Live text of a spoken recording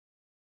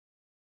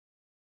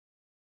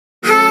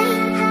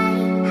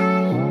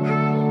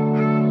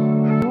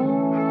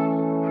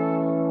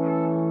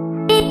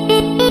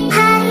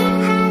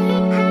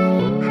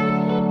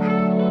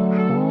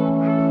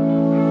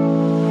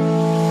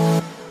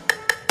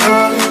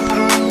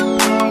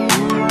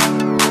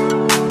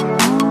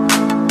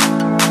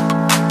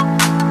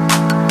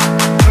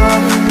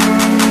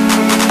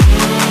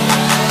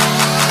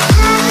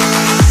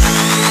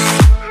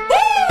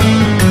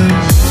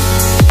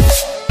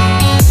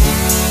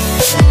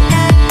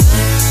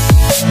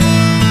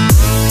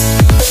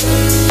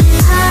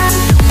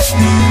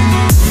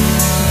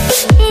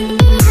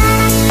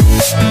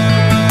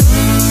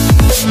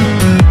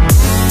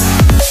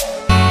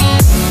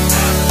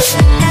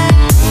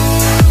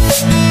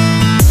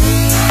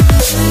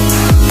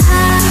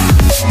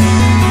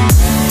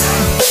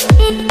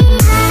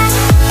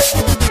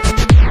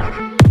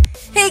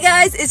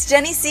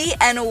Jenny C,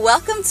 and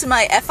welcome to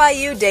my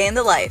FIU Day in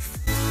the Life.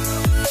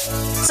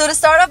 So to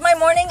start off my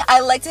morning, I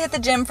like to hit the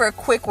gym for a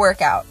quick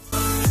workout.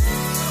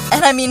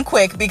 And I mean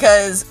quick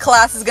because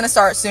class is gonna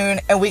start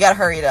soon and we gotta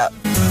hurry it up.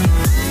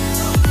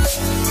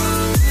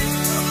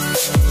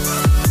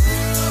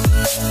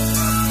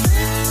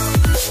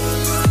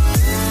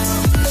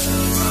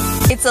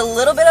 It's a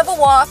little bit of a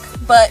walk,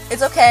 but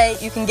it's okay.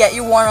 You can get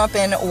your warm-up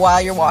in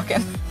while you're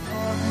walking.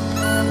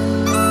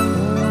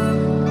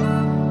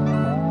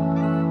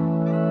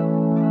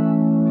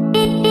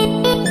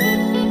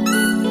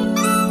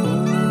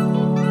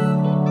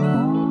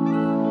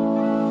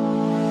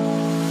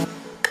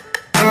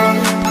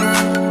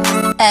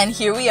 And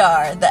here we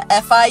are, the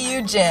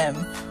FIU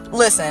gym.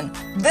 Listen,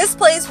 this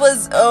place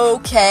was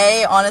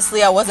okay.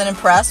 Honestly, I wasn't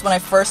impressed when I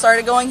first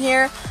started going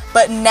here,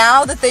 but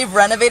now that they've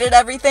renovated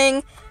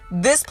everything,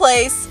 this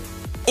place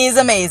is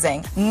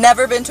amazing.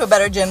 Never been to a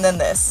better gym than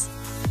this.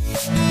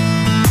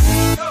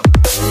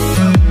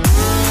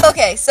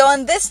 Okay, so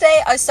on this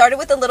day, I started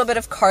with a little bit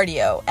of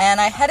cardio,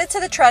 and I headed to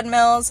the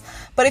treadmills,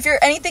 but if you're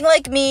anything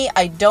like me,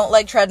 I don't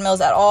like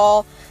treadmills at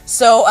all,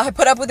 so I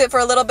put up with it for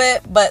a little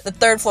bit, but the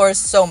third floor is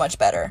so much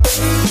better.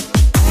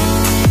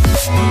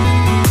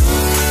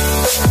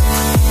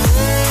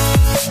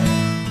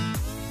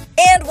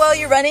 And while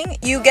you're running,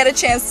 you get a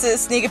chance to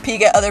sneak a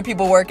peek at other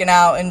people working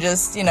out and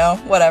just, you know,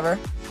 whatever.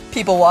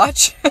 People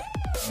watch.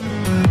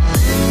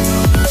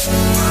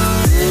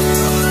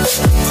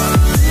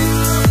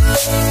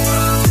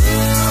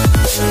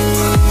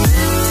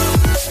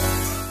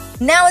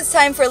 Now it's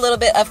time for a little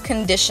bit of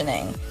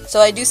conditioning. So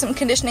I do some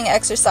conditioning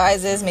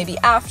exercises, maybe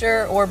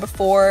after or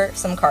before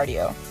some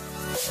cardio.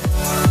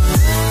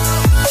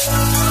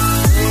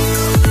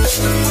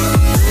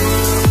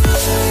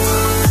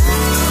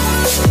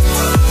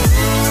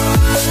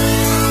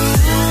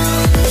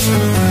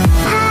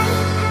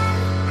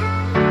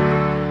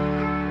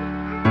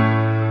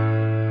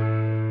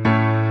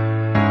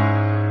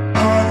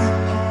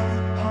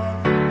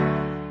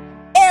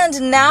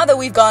 And now that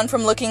we've gone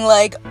from looking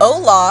like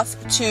Olaf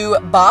to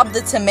Bob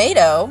the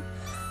Tomato,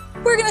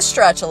 we're gonna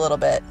stretch a little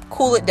bit,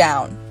 cool it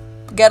down,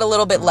 get a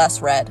little bit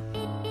less red.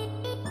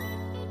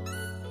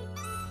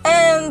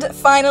 And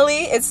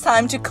finally, it's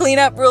time to clean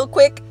up real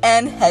quick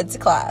and head to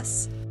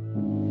class.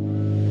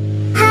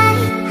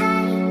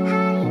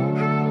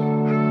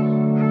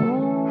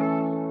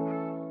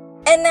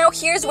 And now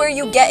here's where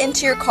you get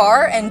into your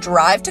car and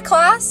drive to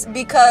class,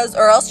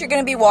 or else you're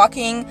gonna be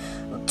walking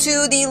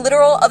to the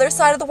literal other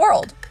side of the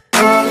world.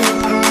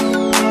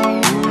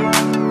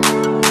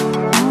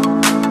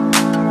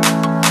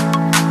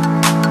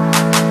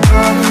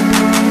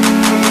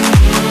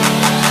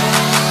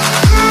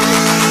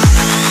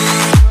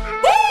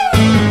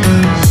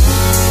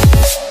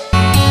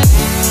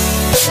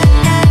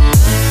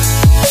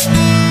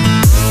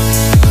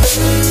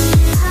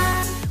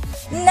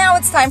 Now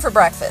it's time for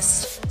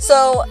breakfast.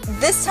 So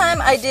this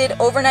time I did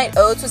overnight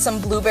oats with some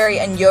blueberry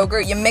and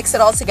yogurt. You mix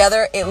it all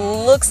together. It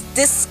looks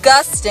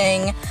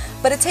disgusting,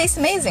 but it tastes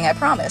amazing, I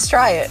promise.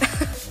 Try it.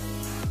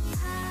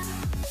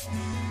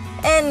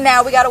 And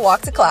now we gotta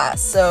walk to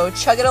class. So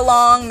chug it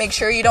along, make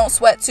sure you don't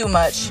sweat too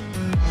much.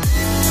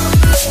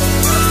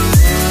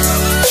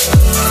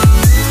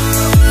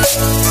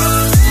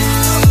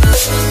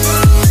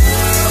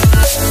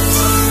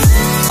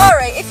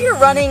 Alright, if you're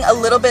running a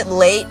little bit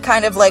late,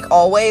 kind of like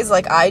always,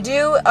 like I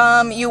do,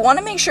 you want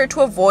to make sure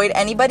to avoid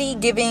anybody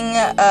giving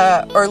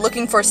or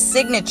looking for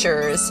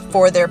signatures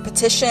for their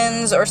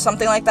petitions or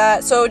something like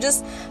that. So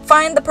just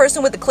find the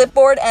person with the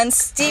clipboard and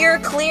steer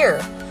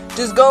clear.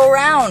 Just go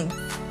around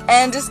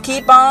and just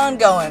keep on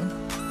going.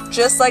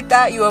 Just like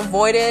that, you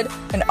avoided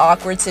an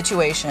awkward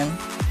situation.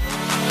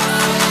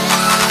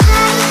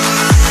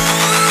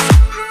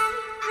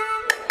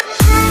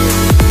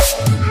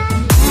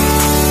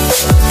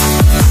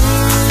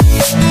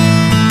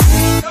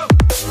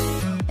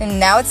 And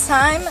now it's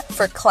time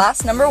for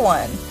class number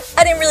 1.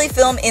 I didn't really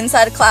film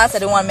inside of class. I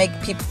didn't want to make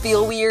people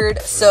feel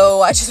weird,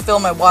 so I just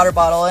filled my water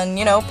bottle and,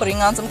 you know, putting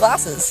on some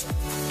glasses.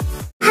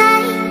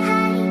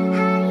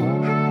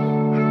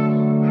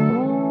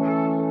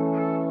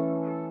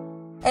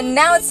 And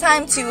now it's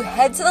time to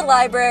head to the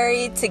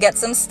library to get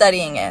some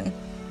studying in.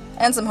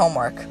 And some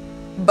homework.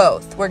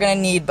 Both. We're gonna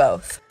need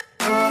both.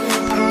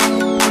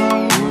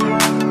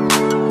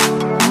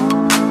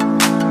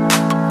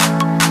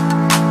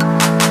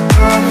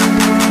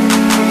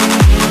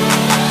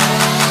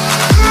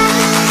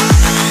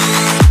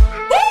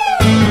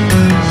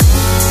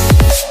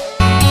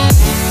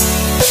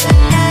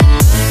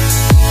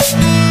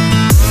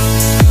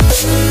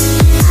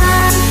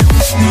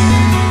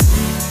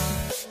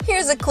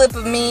 A clip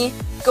of me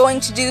going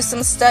to do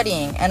some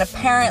studying and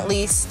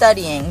apparently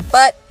studying,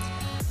 but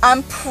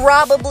I'm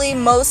probably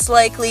most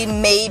likely,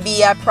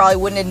 maybe, I probably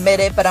wouldn't admit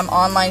it, but I'm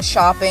online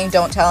shopping.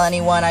 Don't tell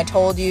anyone I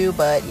told you,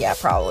 but yeah,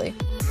 probably.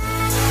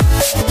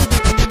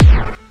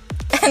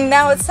 And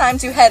now it's time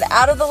to head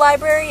out of the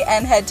library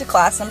and head to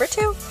class number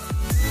 2.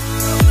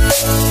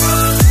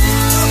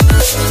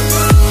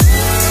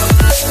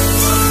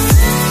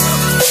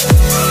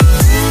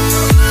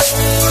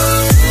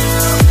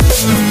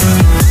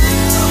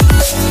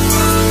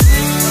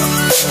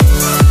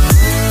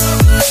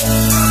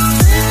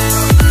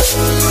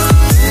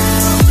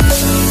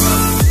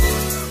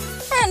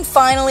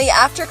 Finally,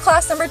 after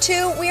class number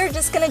 2, we are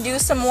just gonna do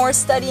some more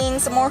studying,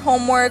 some more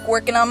homework,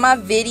 working on my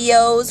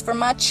videos for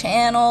my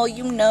channel,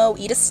 you know,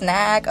 eat a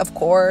snack, of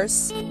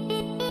course.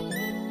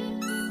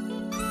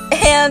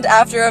 And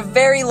after a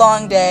very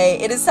long day,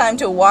 it is time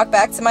to walk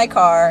back to my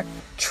car,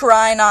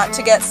 try not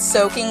to get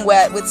soaking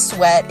wet with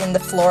sweat in the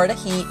Florida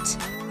heat.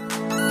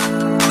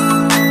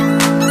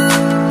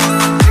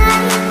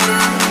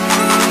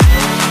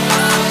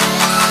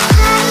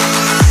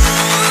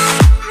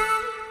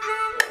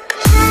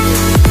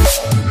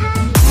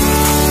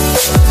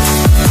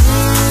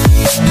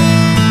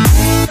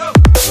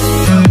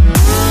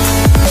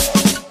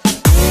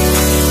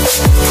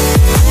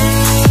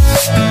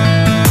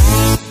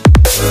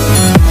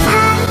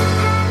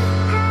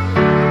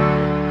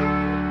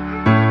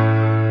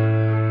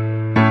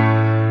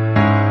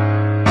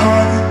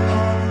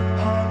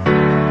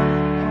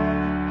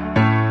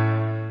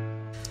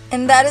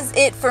 And that is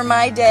it for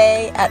my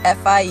day at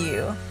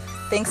FIU.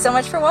 Thanks so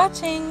much for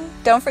watching.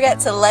 Don't forget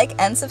to like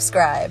and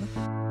subscribe.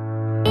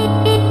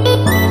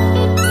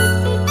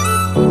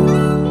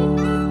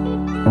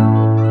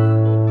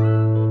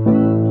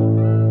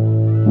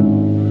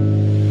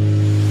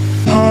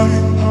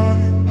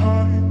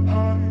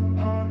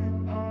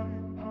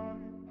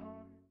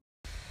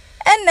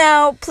 And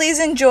now, please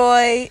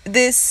enjoy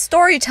this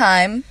story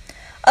time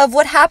of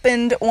what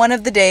happened one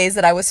of the days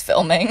that I was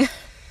filming.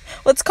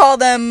 Let's call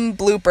them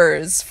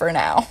bloopers for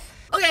now.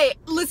 Okay,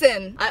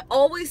 listen, I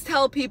always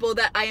tell people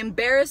that I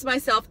embarrass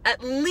myself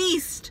at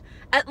least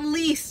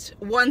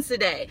once a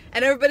day.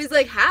 And everybody's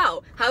like,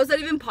 how? How is that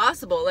even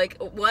possible? Like,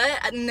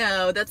 what?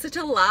 No, that's such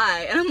a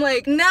lie. And I'm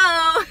like,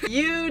 no,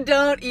 you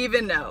don't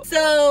even know.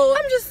 So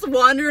I'm just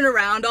wandering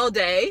around all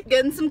day,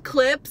 getting some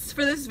clips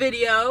for this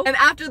video. And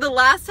after the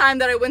last time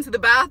that I went to the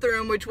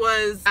bathroom, which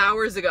was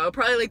hours ago,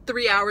 probably like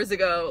 3 hours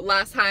ago,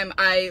 last time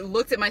I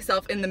looked at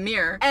myself in the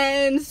mirror.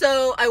 And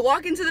so I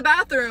walk into the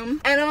bathroom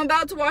and I'm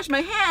about to wash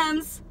my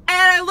hands, and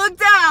I look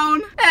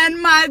down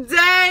and my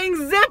dang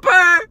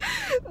zipper,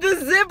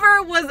 the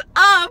zipper was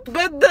up,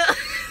 but the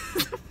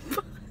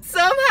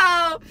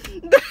somehow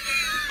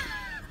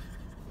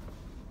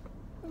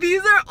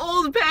these are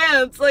old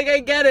pants. Like, I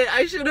get it,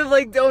 I should have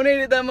like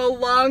donated them a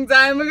long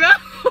time ago.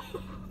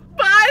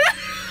 But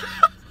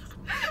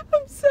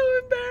I'm so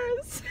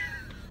embarrassed.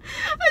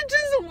 I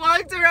just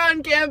walked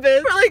around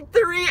campus for like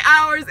 3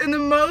 hours in the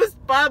most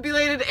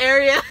populated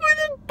area with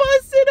a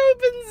busted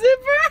open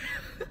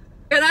zipper.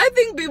 And I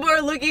think people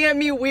are looking at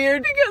me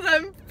weird because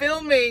I'm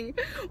filming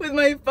with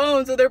my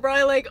phone, so they're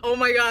probably like, oh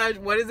my gosh,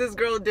 what is this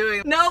girl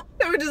doing? Nope,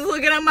 they were just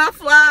looking at my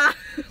fly.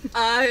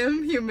 I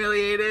am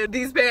humiliated.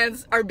 These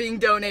pants are being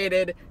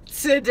donated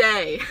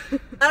today.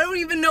 I don't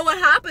even know what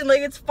happened.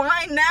 Like, it's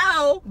fine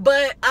now,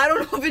 but I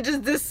don't know if it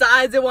just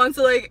decides it wants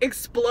to like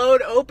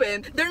explode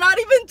open. They're not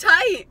even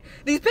tight.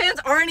 These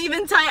pants aren't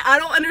even tight. I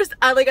don't understand.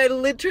 I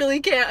literally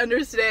can't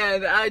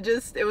understand.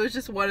 It was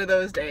just one of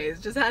those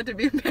days. Just had to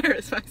be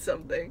embarrassed by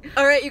something.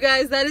 All right, you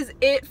guys, that is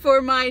it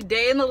for my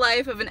day in the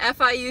life of an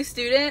FIU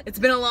student. It's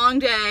been a long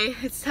day.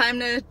 It's time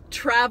to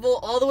travel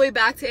all the way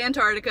back to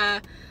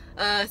Antarctica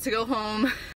to go home.